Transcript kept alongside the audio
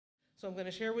So I'm going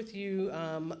to share with you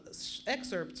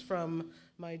excerpts from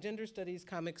my gender studies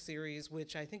comic series,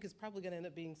 which I think is probably going to end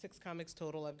up being 6 comics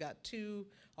total. I've got 2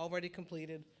 already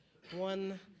completed,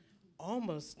 1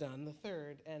 almost done, the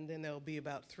 3rd, and then there'll be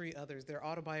about 3 others. They're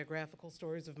autobiographical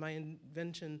stories of my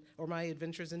invention or my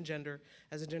adventures in gender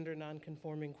as a gender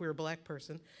nonconforming queer black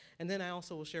person. And then I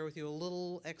also will share with you a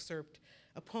little excerpt,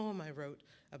 a poem I wrote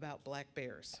about black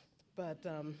bears. But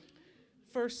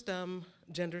first,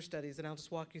 gender studies, and I'll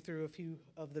just walk you through a few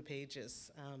of the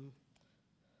pages.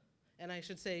 And I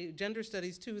should say gender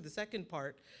studies too, the second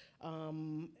part,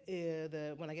 when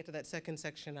I get to that second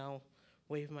section, I'll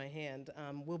wave my hand,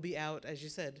 will be out, as you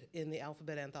said, in the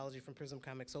Alphabet Anthology from Prism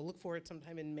Comics. So look for it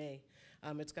sometime in May.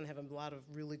 It's gonna have a lot of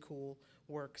really cool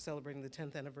work celebrating the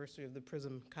 10th anniversary of the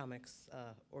Prism Comics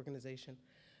organization.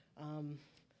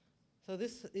 So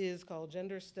this is called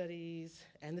Gender Studies,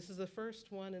 and this is the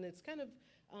first one, and it's kind of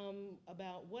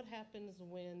about what happens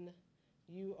when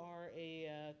you are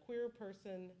a queer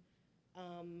person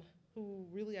who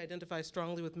really identifies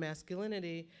strongly with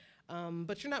masculinity,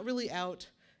 but you're not really out,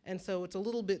 and so it's a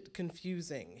little bit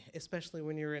confusing, especially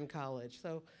when you're in college.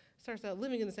 So it starts out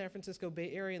living in the San Francisco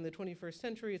Bay Area in the 21st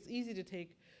century. It's easy to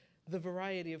take the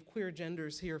variety of queer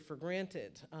genders here for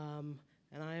granted.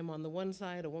 And I am on the one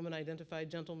side, a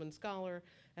woman-identified gentleman scholar,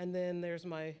 and then there's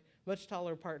my much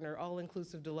taller partner,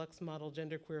 all-inclusive deluxe model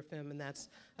genderqueer femme, and that's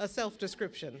a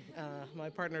self-description. My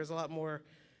partner is a lot more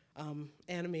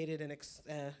animated and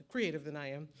creative than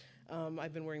I am.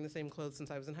 I've been wearing the same clothes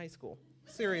since I was in high school.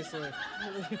 Seriously.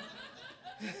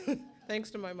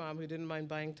 Thanks to my mom, who didn't mind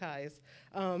buying ties.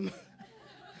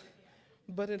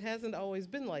 But it hasn't always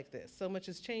been like this. So much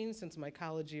has changed since my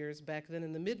college years. Back then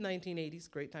in the mid-1980s,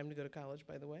 great time to go to college,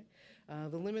 by the way,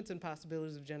 the limits and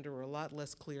possibilities of gender were a lot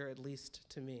less clear, at least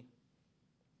to me.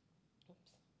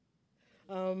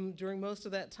 During most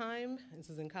of that time, this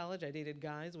is in college, I dated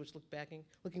guys, which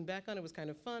looking back on it was kind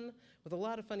of fun, with a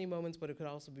lot of funny moments, but it could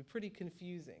also be pretty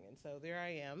confusing. And so there I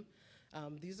am.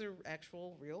 These are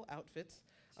actual, real outfits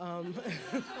from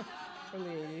the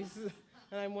 80s.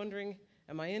 And I'm wondering,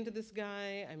 am I into this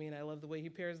guy? I mean, I love the way he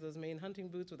pairs those Maine hunting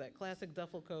boots with that classic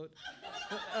duffel coat.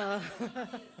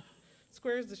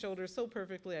 Squares the shoulders so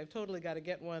perfectly, I've totally got to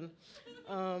get one.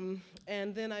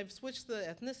 And then I've switched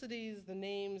the ethnicities, the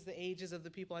names, the ages of the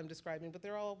people I'm describing, but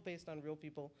they're all based on real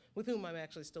people with whom I'm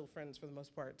actually still friends for the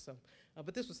most part. So,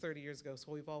 but this was 30 years ago,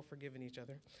 so we've all forgiven each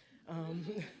other.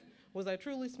 Was I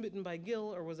truly smitten by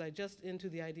Gil, or was I just into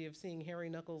the idea of seeing hairy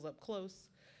knuckles up close?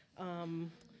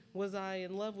 Was I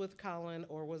in love with Colin,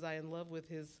 or was I in love with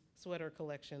his sweater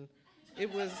collection?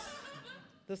 It was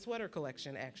the sweater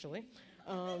collection, actually.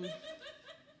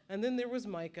 And then there was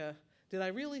Micah. Did I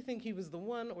really think he was the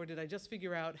one, or did I just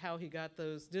figure out how he got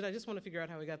those, did I just want to figure out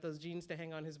how he got those jeans to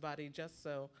hang on his body just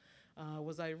so?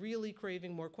 Was I really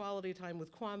craving more quality time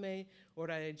with Kwame, or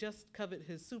did I just covet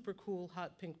his super cool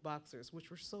hot pink boxers,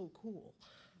 which were so cool?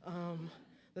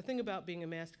 The thing about being a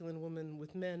masculine woman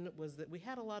with men was that we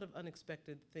had a lot of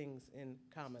unexpected things in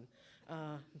common.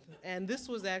 And this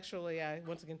was actually,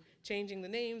 once again, changing the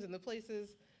names and the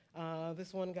places.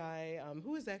 This one guy,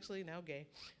 who is actually now gay,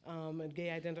 and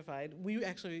gay identified, we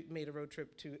actually made a road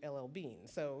trip to LL Bean.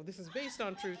 So this is based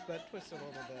on truth, but twisted a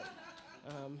little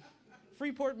bit.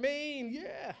 Freeport, Maine,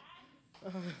 yeah!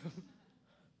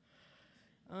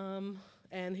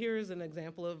 And here's an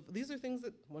example of, these are things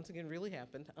that, once again, really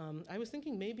happened. I was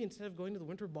thinking maybe instead of going to the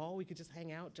winter ball, we could just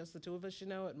hang out, just the 2 of us, you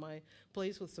know, at my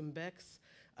place with some Becks,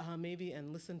 maybe,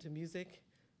 and listen to music.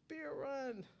 Beer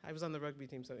run. I was on the rugby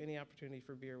team, so any opportunity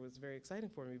for beer was very exciting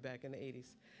for me back in the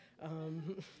 80s.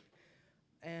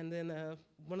 And then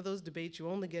one of those debates you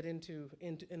only get into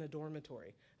in a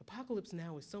dormitory. Apocalypse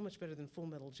Now is so much better than Full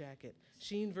Metal Jacket.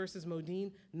 Sheen versus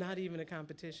Modine, not even a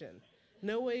competition.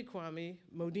 No way, Kwame.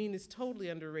 Modine is totally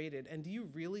underrated. And do you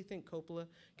really think Coppola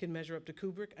can measure up to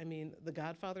Kubrick? I mean, The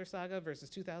Godfather saga versus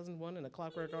 2001 and A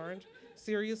Clockwork Orange?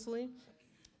 Seriously?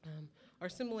 Our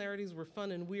similarities were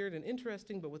fun and weird and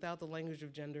interesting, but without the language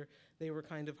of gender, they were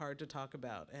kind of hard to talk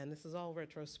about. And this is all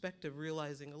retrospective,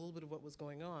 realizing a little bit of what was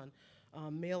going on.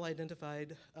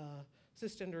 Male-identified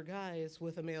cisgender guys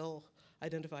with a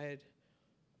male-identified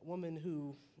woman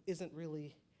who isn't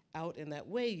really out in that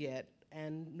way yet,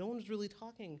 and no one's really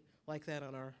talking like that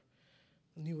on our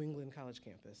New England college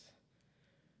campus.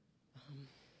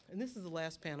 And this is the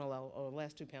last panel, or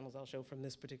last 2 panels I'll show from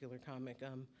this particular comic.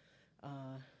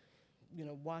 You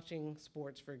know, watching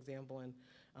sports, for example, and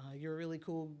you're a really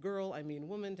cool girl, I mean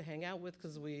woman, to hang out with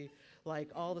because we like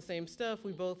all the same stuff.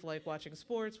 We both like watching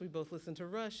sports. We both listen to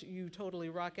Rush. You totally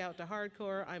rock out to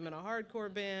hardcore. I'm in a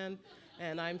hardcore band,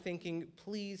 and I'm thinking,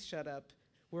 please shut up.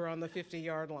 We're on the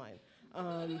 50-yard line.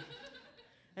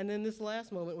 And then this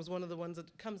last moment was one of the ones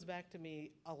that comes back to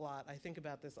me a lot. I think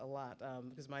about this a lot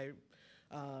because my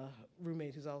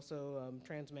roommate, who's also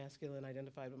transmasculine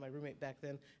identified, but my roommate back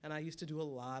then, and I used to do a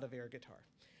lot of air guitar.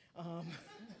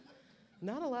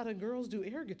 Not a lot of girls do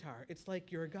air guitar. It's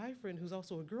like you're a guy friend who's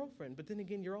also a girlfriend, but then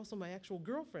again, you're also my actual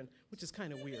girlfriend, which is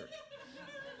kind of weird.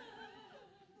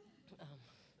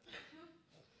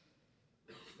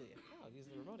 I'll use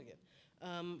the remote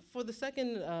again. For the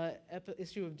second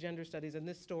issue of Gender Studies, and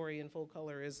this story in full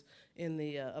color is in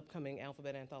the upcoming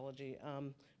Alphabet anthology,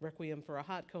 Requiem for a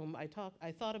Hot Comb, I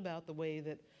thought about the way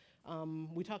that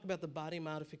we talk about the body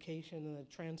modification and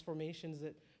the transformations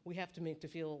that we have to make to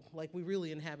feel like we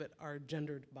really inhabit our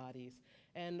gendered bodies.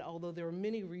 And although there are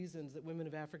many reasons that women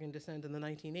of African descent in the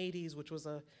 1980s, which was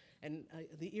the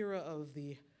era of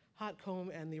the hot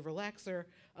comb and the relaxer,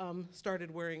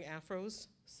 started wearing afros,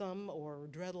 some, or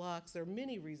dreadlocks. There are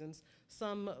many reasons.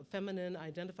 Some feminine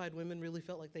identified women really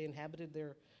felt like they inhabited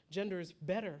their genders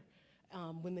better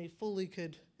when they fully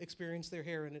could experience their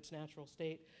hair in its natural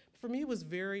state. For me, it was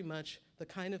very much the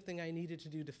kind of thing I needed to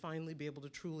do to finally be able to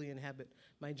truly inhabit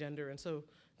my gender. And so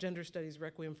Gender Studies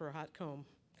Requiem for a Hot Comb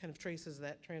kind of traces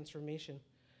that transformation.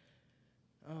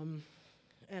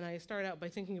 And I start out by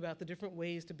thinking about the different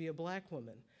ways to be a black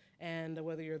woman. And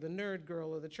whether you're the nerd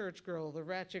girl or the church girl, the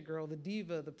ratchet girl, the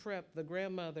diva, the prep, the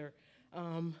grandmother,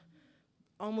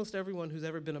 almost everyone who's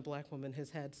ever been a black woman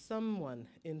has had someone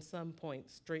in some point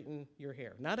straighten your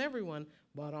hair. Not everyone,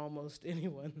 but almost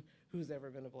anyone who's ever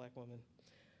been a black woman.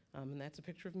 And that's a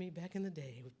picture of me back in the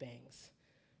day with bangs.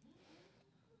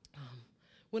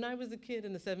 When I was a kid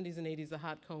in the 70s and 80s, the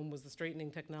hot comb was the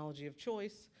straightening technology of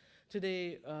choice.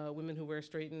 Today, women who wear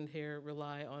straightened hair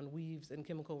rely on weaves and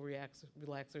chemical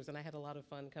relaxers, and I had a lot of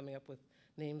fun coming up with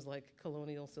names like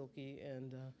Colonial Silky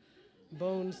and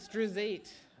Bone Strizate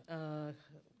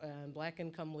and Black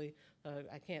and Comely.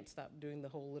 I can't stop doing the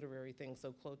whole literary thing,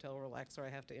 so Clotel Relaxer, I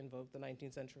have to invoke the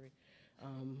 19th century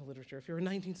literature. If you're a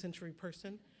 19th century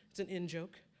person, it's an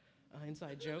in-joke,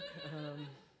 inside joke.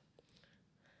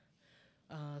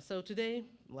 So today,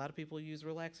 a lot of people use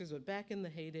relaxers, but back in the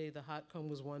heyday, the hot comb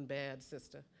was one bad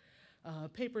sister.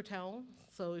 Paper towel.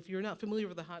 So if you're not familiar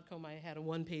with the hot comb, I had a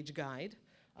one-page guide.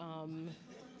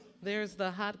 There's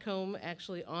the hot comb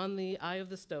actually on the eye of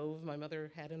the stove. My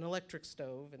mother had an electric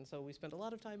stove, and so we spent a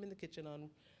lot of time in the kitchen on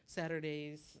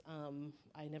Saturdays.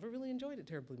 I never really enjoyed it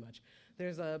terribly much.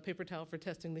 There's a paper towel for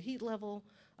testing the heat level.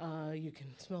 You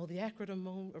can smell the acrid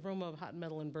aroma of hot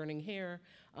metal and burning hair.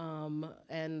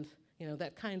 And you know,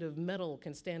 that kind of metal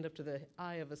can stand up to the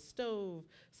eye of a stove,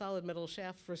 solid metal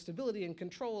shaft for stability and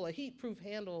control, a heat-proof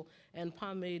handle, and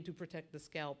pomade to protect the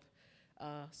scalp,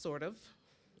 sort of.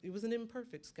 It was an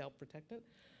imperfect scalp protectant.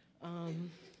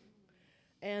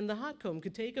 And the hot comb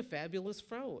could take a fabulous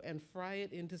fro and fry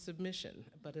it into submission.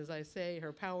 But as I say,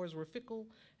 her powers were fickle,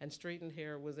 and straightened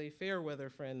hair was a fair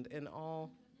weather friend in all,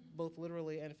 both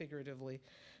literally and figuratively.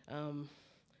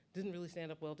 Didn't really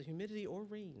stand up well to humidity or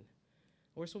rain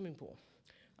or swimming pool.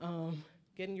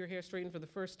 Getting your hair straightened for the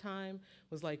first time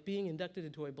was like being inducted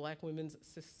into a black women's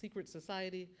secret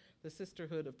society, the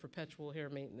Sisterhood of Perpetual Hair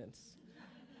Maintenance.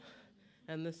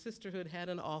 And the sisterhood had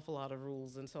an awful lot of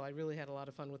rules, and so I really had a lot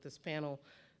of fun with this panel.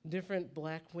 Different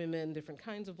black women, different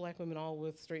kinds of black women, all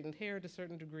with straightened hair to a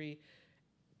certain degree,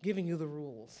 giving you the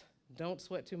rules. Don't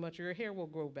sweat too much or your hair will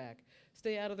grow back.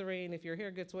 Stay out of the rain. If your hair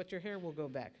gets wet, your hair will go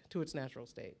back to its natural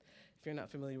state, if you're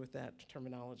not familiar with that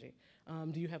terminology.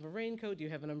 Do you have a raincoat? Do you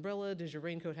have an umbrella? Does your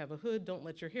raincoat have a hood? Don't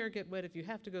let your hair get wet. If you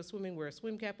have to go swimming, wear a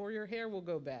swim cap or your hair will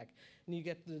go back. And you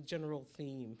get the general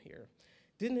theme here.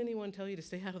 Didn't anyone tell you to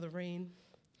stay out of the rain?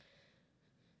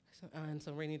 On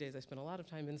some rainy days, I spent a lot of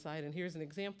time inside, and here's an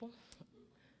example.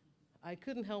 I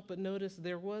couldn't help but notice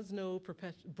there was no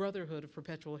brotherhood of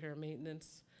perpetual hair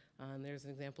maintenance. And there's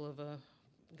an example of a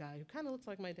guy who kind of looks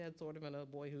like my dad, sort of, and a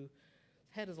boy whose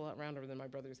head is a lot rounder than my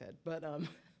brother's head. But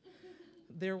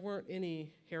there weren't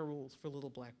any hair rules for little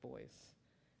black boys,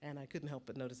 and I couldn't help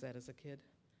but notice that as a kid.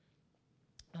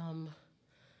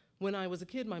 When I was a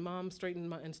kid, my mom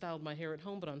straightened and styled my hair at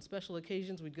home, but on special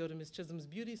occasions, we'd go to Miss Chisholm's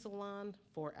beauty salon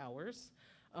for hours.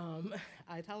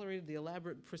 I tolerated the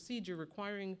elaborate procedure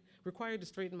required to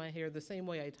straighten my hair the same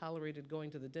way I tolerated going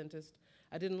to the dentist.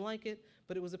 I didn't like it,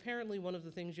 but it was apparently one of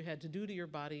the things you had to do to your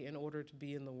body in order to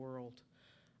be in the world.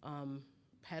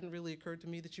 Hadn't really occurred to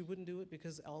me that you wouldn't do it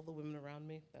because all the women around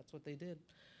me, that's what they did.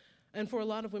 And for a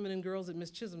lot of women and girls at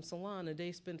Miss Chisholm's salon, a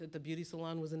day spent at the beauty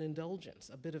salon was an indulgence,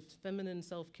 a bit of feminine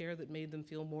self-care that made them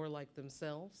feel more like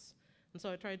themselves. And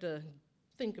so I tried to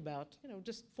think about,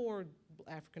 just for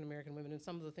African-American women and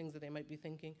some of the things that they might be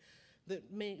thinking.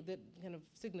 that kind of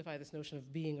signify this notion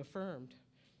of being affirmed.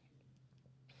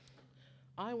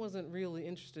 I wasn't really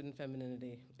interested in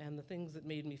femininity, and the things that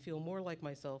made me feel more like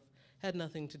myself had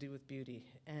nothing to do with beauty.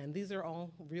 And these are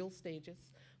all real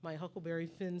stages. My Huckleberry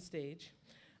Finn stage.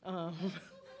 I'm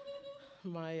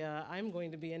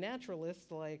going to be a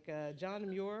naturalist like John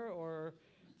Muir or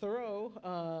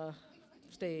Thoreau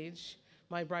stage.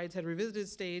 My Brideshead Revisited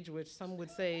stage, which some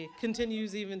would say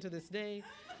continues even to this day.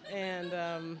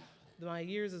 And my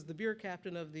years as the beer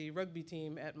captain of the rugby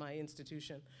team at my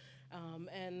institution.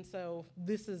 And so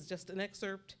this is just an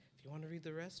excerpt. If you want to read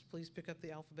the rest, please pick up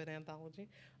the alphabet anthology.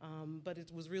 But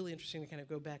it was really interesting to kind of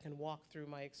go back and walk through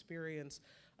my experience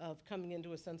of coming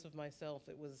into a sense of myself.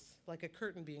 It was like a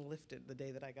curtain being lifted the day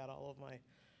that I got all of my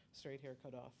straight hair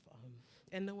cut off.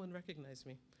 And no one recognized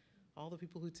me. All the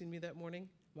people who'd seen me that morning,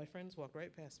 my friends walked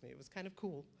right past me. It was kind of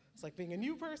cool. It's like being a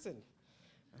new person.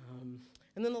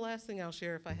 And then the last thing I'll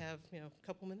share, if I have a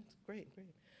couple minutes, great.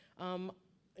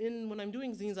 When I'm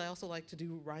doing zines, I also like to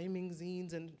do rhyming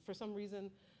zines, and for some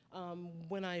reason,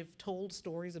 when I've told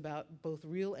stories about both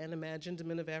real and imagined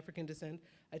men of African descent,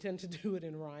 I tend to do it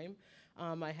in rhyme.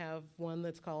 I have one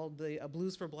that's called A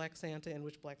Blues for Black Santa, in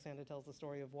which Black Santa tells the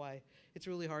story of why it's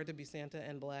really hard to be Santa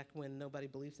and black when nobody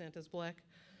believes Santa's black.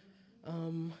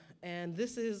 And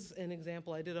this is an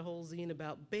example. I did a whole zine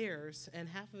about bears, and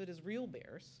half of it is real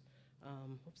bears.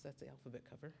 Oops, that's the alphabet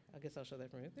cover. I guess I'll show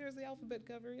that from here. There's the alphabet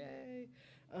cover, yay.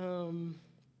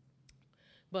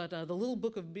 But The Little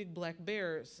Book of Big Black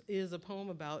Bears is a poem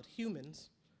about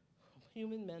humans,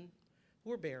 human men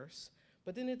who are bears.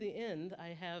 But then at the end, I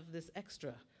have this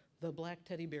extra, the Black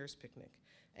Teddy Bears Picnic.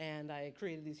 And I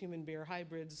created these human bear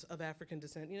hybrids of African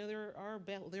descent. There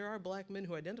are black men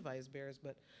who identify as bears,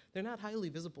 but they're not highly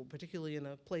visible, particularly in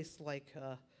a place like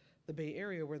the Bay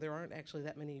Area where there aren't actually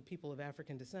that many people of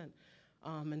African descent.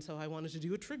 And so I wanted to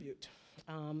do a tribute.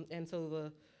 And so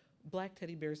the Black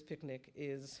Teddy Bears Picnic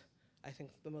is, I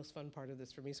think, the most fun part of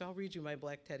this for me. So I'll read you my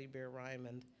Black Teddy Bear rhyme.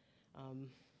 And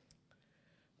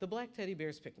the Black Teddy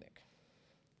Bears Picnic.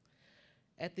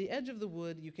 At the edge of the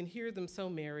wood, you can hear them so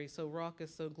merry, so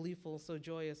raucous, so gleeful, so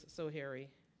joyous, so hairy.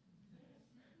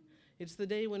 It's the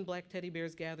day when black teddy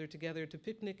bears gather together to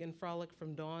picnic and frolic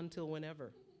from dawn till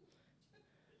whenever.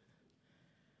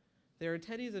 There are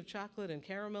teddies of chocolate and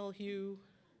caramel hue,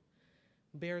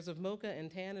 bears of mocha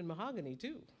and tan and mahogany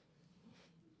too.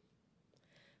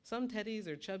 Some teddies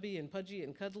are chubby and pudgy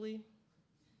and cuddly.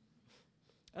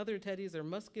 Other teddies are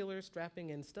muscular, strapping,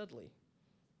 and studly.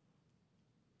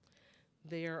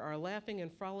 There are laughing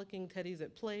and frolicking teddies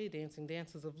at play, dancing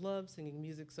dances of love, singing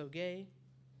music so gay.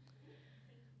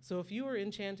 So if you are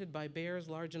enchanted by bears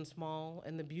large and small,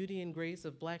 and the beauty and grace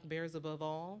of black bears above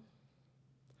all,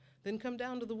 then come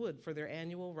down to the wood for their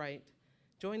annual rite.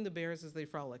 Join the bears as they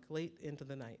frolic late into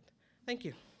the night. Thank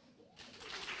you.